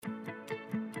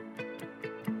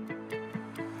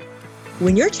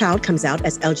When your child comes out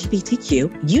as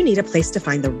LGBTQ, you need a place to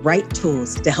find the right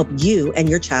tools to help you and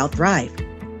your child thrive.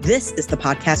 This is the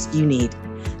podcast you need.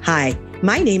 Hi,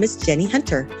 my name is Jenny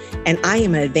Hunter, and I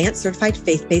am an advanced certified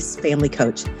faith-based family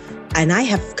coach. And I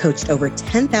have coached over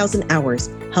 10,000 hours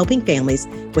helping families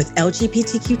with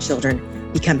LGBTQ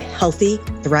children become healthy,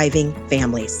 thriving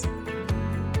families.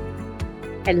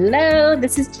 Hello,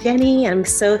 this is Jenny. I'm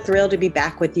so thrilled to be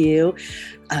back with you.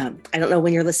 I don't know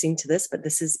when you're listening to this, but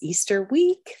this is Easter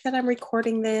week that I'm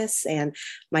recording this. And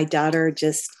my daughter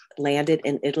just landed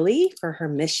in Italy for her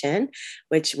mission,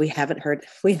 which we haven't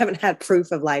had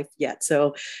proof of life yet.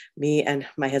 So me and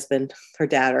my husband, her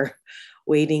dad, are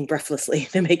waiting breathlessly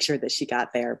to make sure that she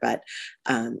got there. But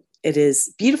it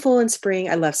is beautiful in spring.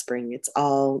 I love spring. It's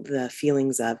all the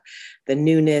feelings of the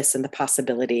newness and the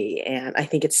possibility. And I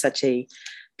think it's such a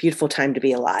beautiful time to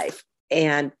be alive.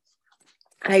 And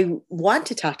I want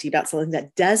to talk to you about something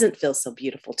that doesn't feel so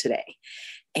beautiful today.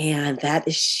 And that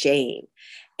is shame.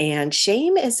 And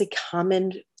shame is a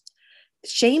common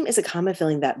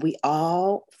feeling that we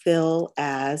all feel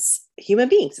as human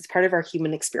beings. It's part of our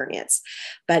human experience,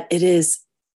 but it is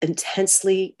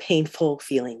intensely painful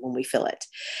feeling when we feel it.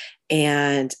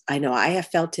 And I know I have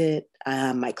felt it.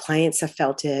 My clients have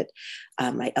felt it.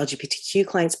 My LGBTQ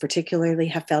clients particularly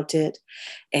have felt it.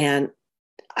 And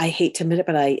I hate to admit it,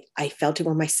 but I felt it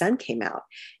when my son came out.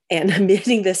 And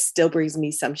admitting this still brings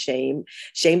me some shame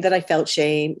that I felt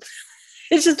shame.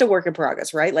 It's just a work in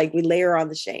progress, right? Like we layer on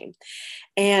the shame.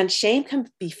 And shame can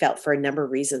be felt for a number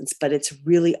of reasons, but it's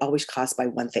really always caused by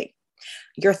one thing: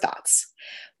 your thoughts.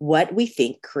 What we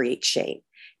think creates shame.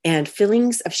 And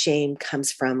feelings of shame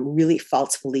comes from really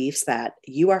false beliefs that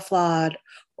you are flawed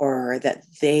or that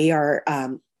they are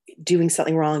doing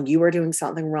something wrong. You are doing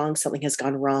something wrong. Something has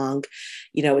gone wrong.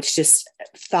 You know, it's just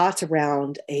thoughts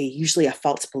around usually a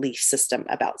false belief system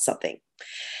about something.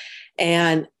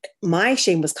 And my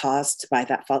shame was caused by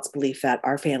that false belief that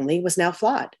our family was now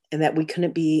flawed and that we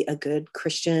couldn't be a good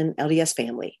Christian LDS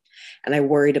family. And I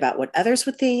worried about what others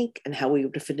would think and how we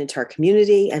would fit into our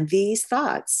community. And these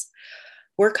thoughts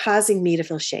were causing me to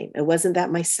feel shame. It wasn't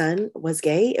that my son was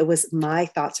gay. It was my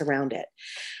thoughts around it.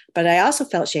 But I also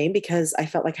felt shame because I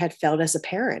felt like I had failed as a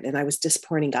parent and I was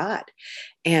disappointing God.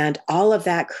 And all of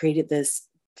that created this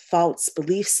false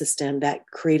belief system that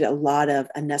created a lot of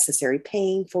unnecessary,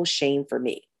 painful shame for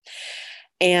me.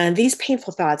 And these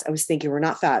painful thoughts, I was thinking, were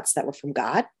not thoughts that were from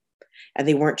God, and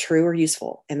they weren't true or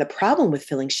useful. And the problem with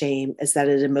feeling shame is that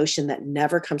it's an emotion that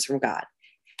never comes from God.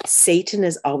 Satan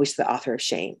is always the author of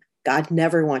shame. God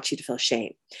never wants you to feel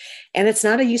shame. And it's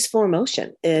not a useful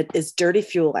emotion. It is dirty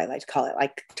fuel, I like to call it. I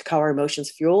like to call our emotions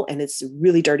fuel, and it's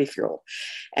really dirty fuel.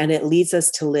 And it leads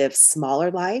us to live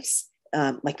smaller lives.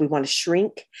 Like we want to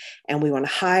shrink and we want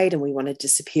to hide and we want to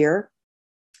disappear.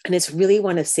 And it's really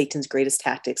one of Satan's greatest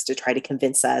tactics to try to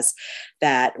convince us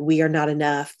that we are not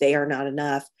enough, they are not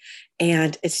enough.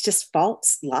 And it's just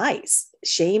false lies.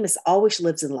 Shame always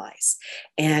lives in lies.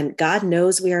 And God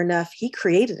knows we are enough. He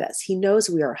created us. He knows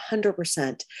we are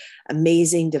 100%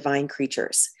 amazing, divine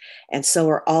creatures. And so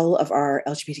are all of our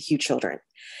LGBTQ children.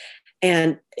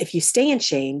 And if you stay in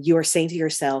shame, you are saying to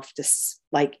yourself, just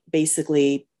like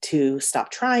basically to stop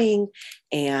trying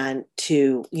and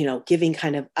to, giving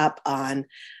kind of up on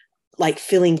like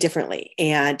feeling differently.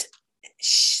 And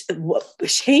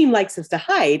shame likes us to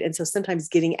hide. And so sometimes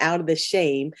getting out of the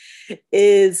shame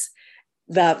is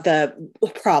the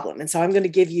problem. And so I'm going to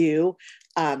give you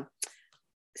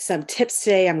some tips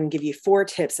today. I'm going to give you 4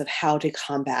 tips of how to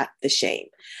combat the shame.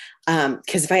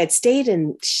 Because if I had stayed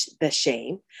in the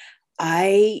shame,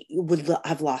 I would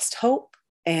have lost hope.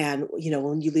 And,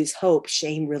 when you lose hope,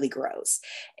 shame really grows.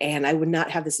 And I would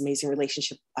not have this amazing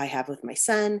relationship I have with my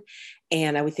son.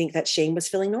 And I would think that shame was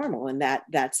feeling normal. And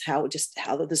that's how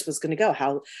this was going to go,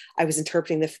 how I was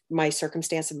interpreting my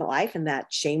circumstance in my life, and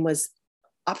that shame was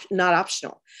not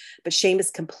optional, but shame is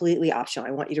completely optional.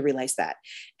 I want you to realize that.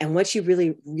 And once you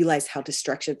really realize how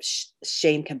destructive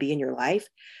shame can be in your life,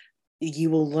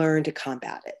 you will learn to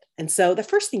combat it. And so the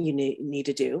first thing you need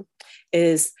to do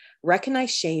is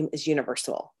recognize shame is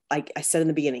universal. Like I said in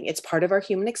the beginning, it's part of our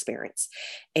human experience,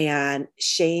 and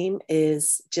shame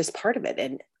is just part of it.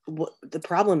 And the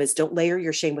problem is, don't layer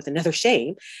your shame with another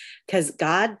shame, because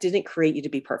God didn't create you to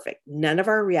be perfect. None of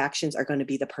our reactions are going to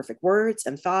be the perfect words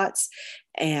and thoughts.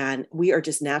 And we are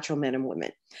just natural men and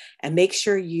women. And make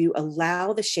sure you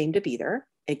allow the shame to be there.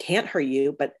 It can't hurt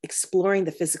you, but exploring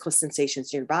the physical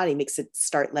sensations in your body makes it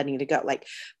start letting it go. Like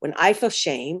when I feel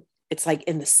shame, it's like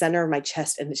in the center of my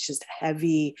chest, and it's just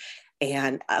heavy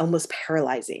and almost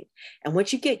paralyzing. And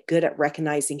once you get good at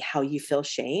recognizing how you feel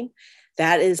shame,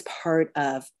 That is part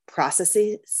of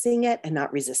processing it and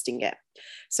not resisting it.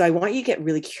 So I want you to get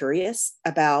really curious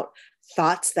about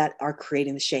thoughts that are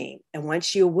creating the shame. And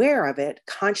once you're aware of it,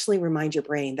 consciously remind your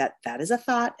brain that that is a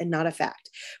thought and not a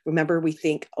fact. Remember, we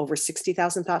think over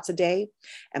 60,000 thoughts a day,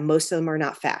 and most of them are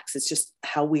not facts. It's just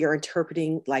how we are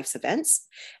interpreting life's events,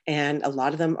 and a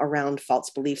lot of them around false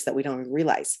beliefs that we don't even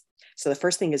realize. So the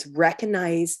first thing is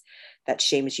recognize that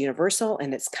shame is universal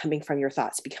and it's coming from your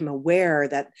thoughts. Become aware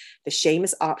that the shame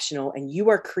is optional and you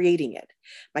are creating it.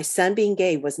 My son being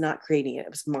gay was not creating it.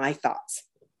 It was my thoughts.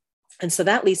 And so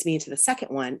that leads me into the second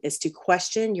one, is to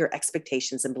question your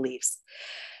expectations and beliefs.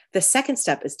 The second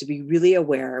step is to be really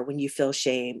aware when you feel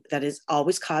shame that is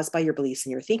always caused by your beliefs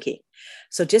and your thinking.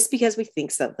 So just because we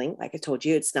think something, like I told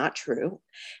you, it's not true.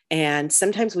 And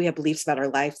sometimes we have beliefs about our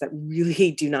life that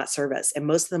really do not serve us. And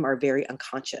most of them are very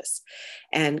unconscious.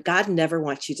 And God never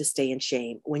wants you to stay in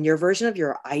shame. When your version of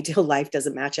your ideal life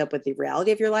doesn't match up with the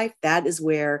reality of your life, that is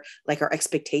where, like our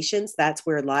expectations, that's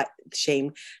where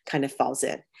shame kind of falls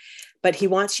in. But he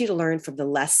wants you to learn from the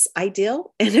less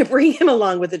ideal and to bring him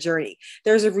along with the journey.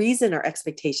 There's a reason our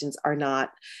expectations are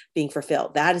not being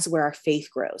fulfilled. That is where our faith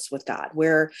grows with God,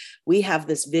 where we have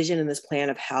this vision and this plan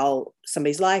of how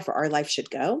somebody's life or our life should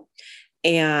go.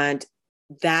 And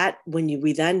that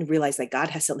we then realize that God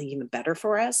has something even better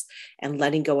for us, and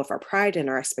letting go of our pride and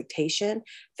our expectation,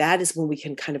 that is when we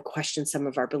can kind of question some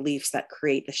of our beliefs that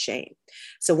create the shame.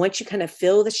 So once you kind of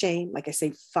feel the shame, like I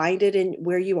say, find it in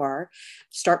where you are,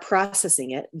 start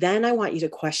processing it. Then I want you to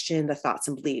question the thoughts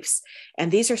and beliefs.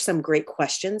 And these are some great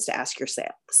questions to ask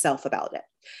yourself about it.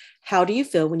 How do you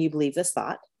feel when you believe this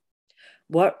thought?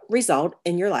 What result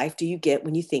in your life do you get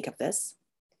when you think of this?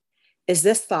 Is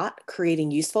this thought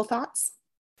creating useful thoughts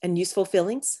and useful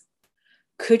feelings?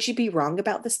 Could you be wrong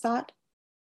about this thought?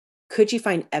 Could you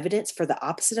find evidence for the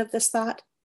opposite of this thought?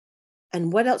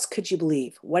 And what else could you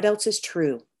believe? What else is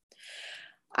true?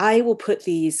 I will put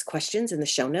these questions in the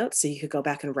show notes so you could go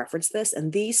back and reference this.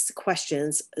 And these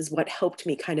questions is what helped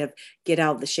me kind of get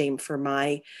out of the shame for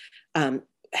my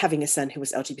having a son who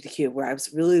was LGBTQ, where I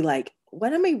was really like,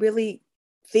 what am I really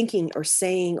thinking or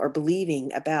saying or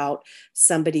believing about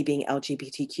somebody being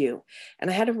LGBTQ? And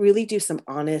I had to really do some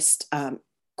honest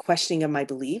questioning of my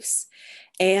beliefs.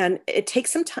 And it took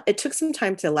some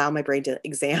time to allow my brain to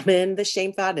examine the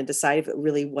shame thought and decide if it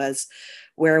really was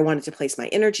where I wanted to place my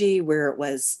energy, where it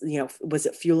was, was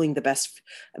it fueling the best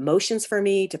emotions for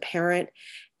me to parent?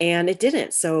 And it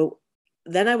didn't. So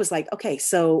then I was like, okay,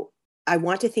 so I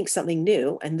want to think something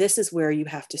new. And this is where you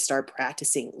have to start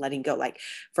practicing letting go. Like,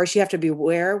 first, you have to be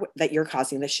aware that you're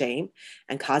causing the shame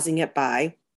and causing it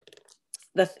by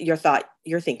your thought,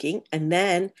 your thinking, and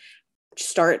then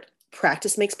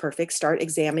practice makes perfect. Start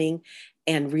examining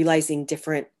and realizing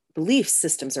different belief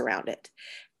systems around it.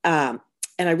 And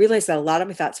I realized that a lot of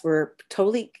my thoughts were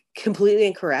completely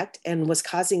incorrect and was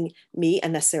causing me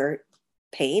unnecessary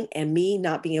pain and me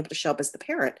not being able to show up as the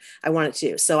parent I wanted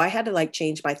to. So I had to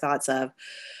change my thoughts of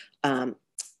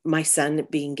my son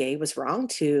being gay was wrong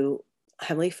to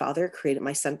Heavenly Father created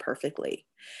my son perfectly.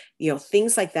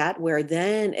 Things like that, where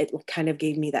then it kind of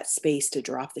gave me that space to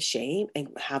drop the shame and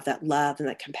have that love and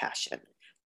that compassion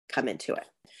come into it.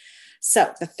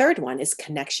 So the third one is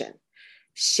connection.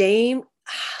 Shame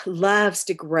loves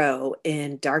to grow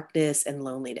in darkness and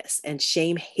loneliness, and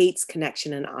shame hates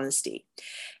connection and honesty.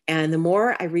 And the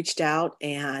more I reached out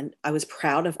and I was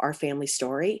proud of our family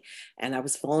story and I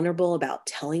was vulnerable about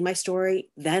telling my story,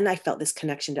 then I felt this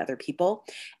connection to other people,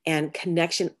 and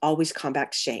connection always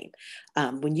combats shame.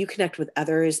 When you connect with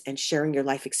others and sharing your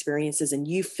life experiences and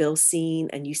you feel seen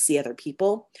and you see other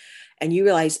people and you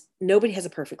realize nobody has a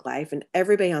perfect life and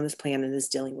everybody on this planet is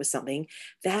dealing with something,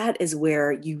 that is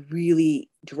where you really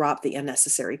drop the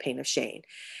unnecessary pain of shame.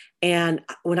 And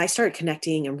when I started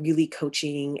connecting and really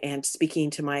coaching and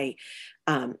speaking to my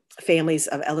families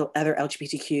of other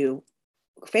LGBTQ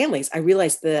families, I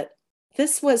realized that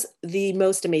this was the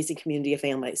most amazing community of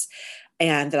families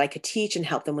and that I could teach and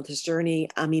help them with this journey.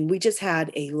 I mean, we just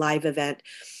had a live event,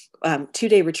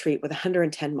 2-day retreat with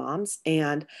 110 moms,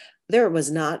 and there was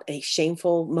not a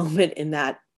shameful moment in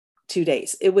that 2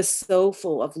 days. It was so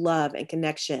full of love and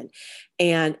connection.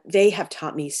 And they have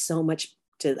taught me so much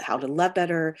to how to love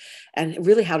better and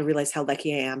really how to realize how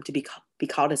lucky I am to be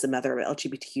called as a mother of an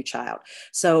LGBTQ child.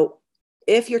 So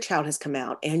if your child has come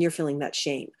out and you're feeling that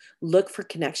shame, look for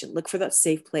connection, look for that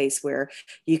safe place where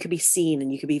you could be seen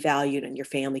and you could be valued and your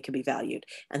family could be valued.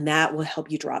 And that will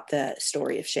help you drop the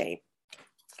story of shame.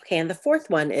 Okay. And the fourth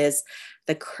one is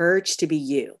the courage to be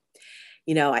you.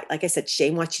 Like I said,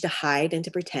 shame wants you to hide and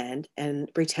to pretend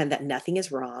that nothing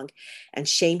is wrong. And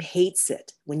shame hates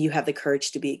it when you have the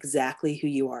courage to be exactly who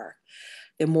you are.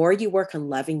 The more you work on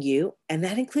loving you, and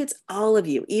that includes all of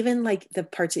you, even like the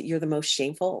parts that you're the most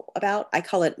shameful about, I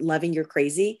call it loving your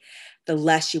crazy, the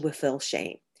less you will feel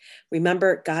shame.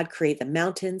 Remember, God created the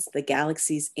mountains, the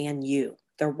galaxies, and you.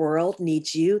 The world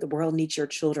needs you. The world needs your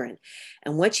children.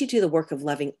 And once you do the work of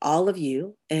loving all of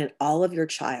you and all of your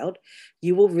child,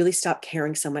 you will really stop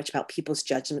caring so much about people's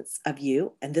judgments of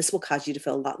you. And this will cause you to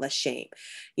feel a lot less shame.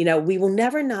 We will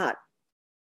never not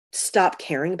stop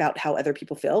caring about how other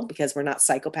people feel because we're not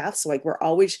psychopaths. So like we're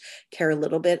always care a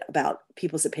little bit about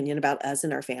people's opinion about us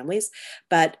and our families.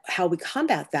 But how we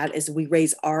combat that is we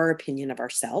raise our opinion of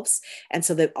ourselves. And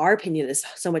so that our opinion is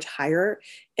so much higher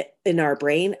in our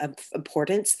brain of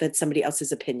importance than somebody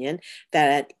else's opinion,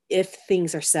 that if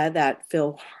things are said that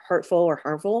feel hurtful or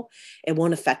harmful, it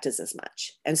won't affect us as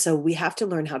much. And so we have to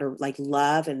learn how to like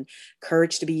love and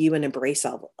courage to be you and embrace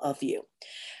all of you.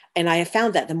 And I have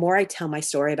found that the more I tell my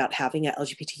story about having an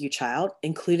LGBTQ child,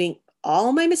 including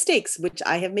all my mistakes, which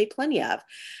I have made plenty of,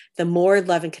 the more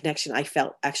love and connection I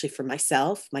felt actually for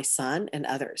myself, my son, and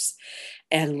others.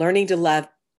 And learning to love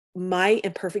my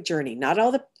imperfect journey, not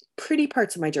all the pretty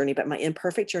parts of my journey, but my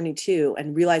imperfect journey too,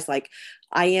 and realize like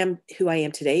I am who I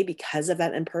am today because of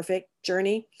that imperfect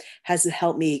journey has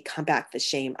helped me combat the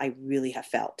shame I really have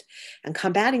felt. And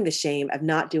combating the shame of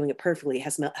not doing it perfectly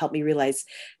has helped me realize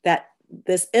that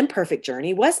this imperfect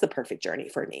journey was the perfect journey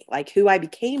for me, like who I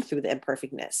became through the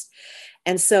imperfectness.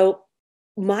 And so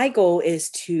my goal is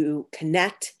to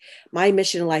connect. My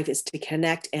mission in life is to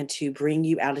connect and to bring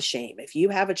you out of shame. If you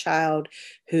have a child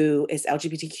who is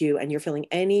LGBTQ and you're feeling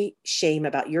any shame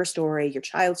about your story, your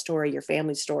child's story, your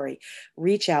family's story,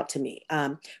 reach out to me.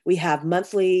 We have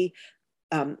monthly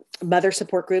mother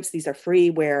support groups. These are free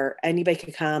where anybody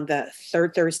can come the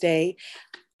third Thursday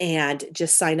and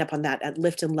just sign up on that at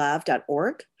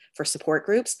liftandlove.org for support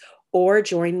groups, or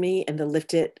join me in the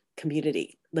Lift It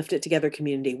community, Lift It Together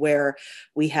community, where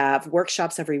we have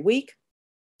workshops every week.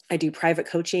 I do private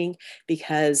coaching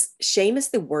because shame is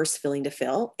the worst feeling to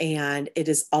feel, and it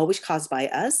is always caused by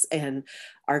us and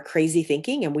our crazy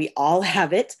thinking, and we all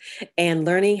have it, and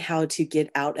learning how to get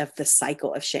out of the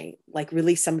cycle of shame. Like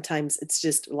really, sometimes it's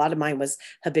just, a lot of mine was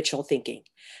habitual thinking.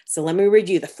 So let me read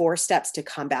you the 4 steps to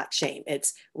combat shame.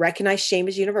 It's recognize shame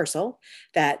is universal,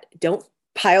 that don't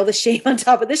pile the shame on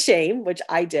top of the shame, which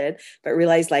I did, but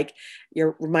realize like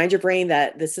remind your brain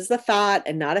that this is the thought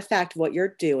and not a fact of what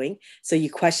you're doing. So you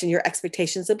question your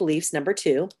expectations and beliefs, number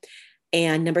 2.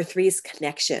 And number 3 is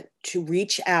connection, to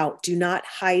reach out. Do not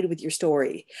hide with your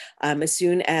story. As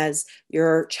soon as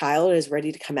your child is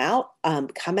ready to come out,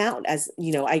 as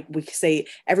we say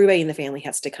everybody in the family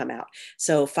has to come out.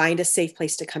 So find a safe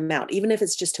place to come out, even if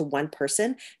it's just to one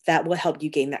person, that will help you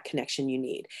gain that connection you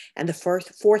need. And the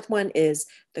fourth one is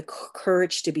the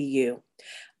courage to be you.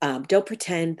 Don't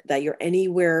pretend that you're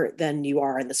anywhere than you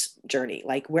are in this journey.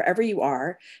 Like wherever you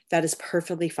are, that is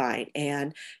perfectly fine.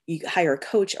 And you hire a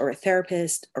coach or a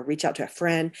therapist or reach out to a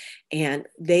friend, and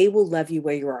they will love you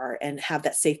where you are and have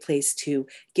that safe place to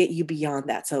get you beyond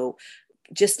that. So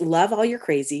just love all your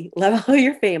crazy, love all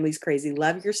your family's crazy,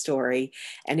 love your story.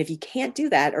 And if you can't do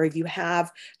that, or if you have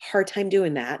a hard time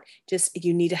doing that,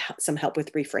 you need some help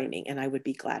with reframing, and I would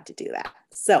be glad to do that.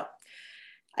 So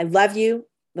I love you.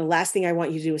 The last thing I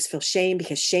want you to do is feel shame,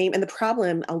 because shame, and the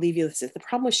problem, I'll leave you with this. The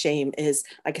problem with shame is,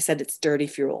 like I said, it's dirty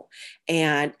fuel,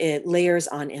 and it layers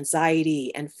on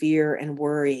anxiety and fear and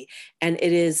worry. And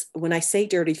it is, when I say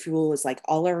dirty fuel, is like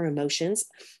all our emotions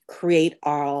create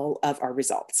all of our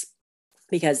results,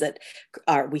 because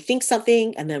we think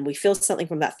something and then we feel something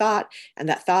from that thought, and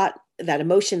that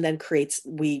emotion then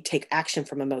we take action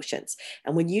from emotions.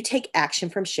 And when you take action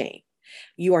from shame,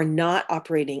 you are not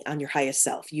operating on your highest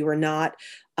self. You are not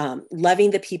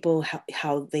loving the people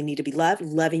how they need to be loved,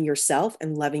 loving yourself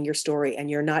and loving your story. And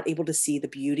you're not able to see the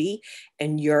beauty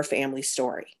in your family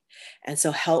story. And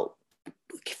so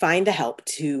find the help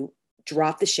to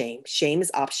drop the shame. Shame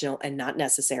is optional and not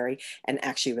necessary, and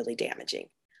actually really damaging.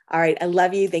 All right. I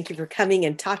love you. Thank you for coming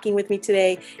and talking with me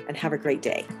today, and have a great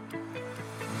day.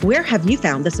 Where have you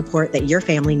found the support that your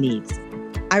family needs?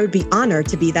 I would be honored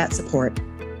to be that support.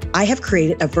 I have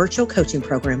created a virtual coaching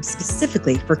program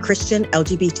specifically for Christian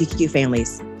LGBTQ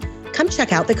families. Come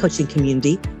check out the coaching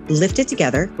community, Lift It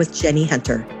Together with Jenny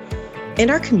Hunter. In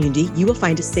our community, you will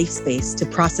find a safe space to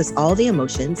process all the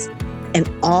emotions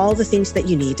and all the things that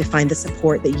you need to find the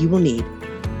support that you will need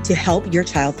to help your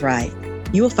child thrive.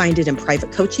 You will find it in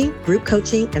private coaching, group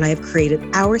coaching, and I have created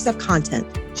hours of content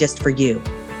just for you.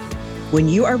 When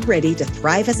you are ready to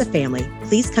thrive as a family,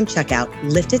 please come check out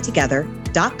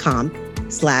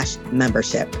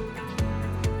liftedtogether.com/membership.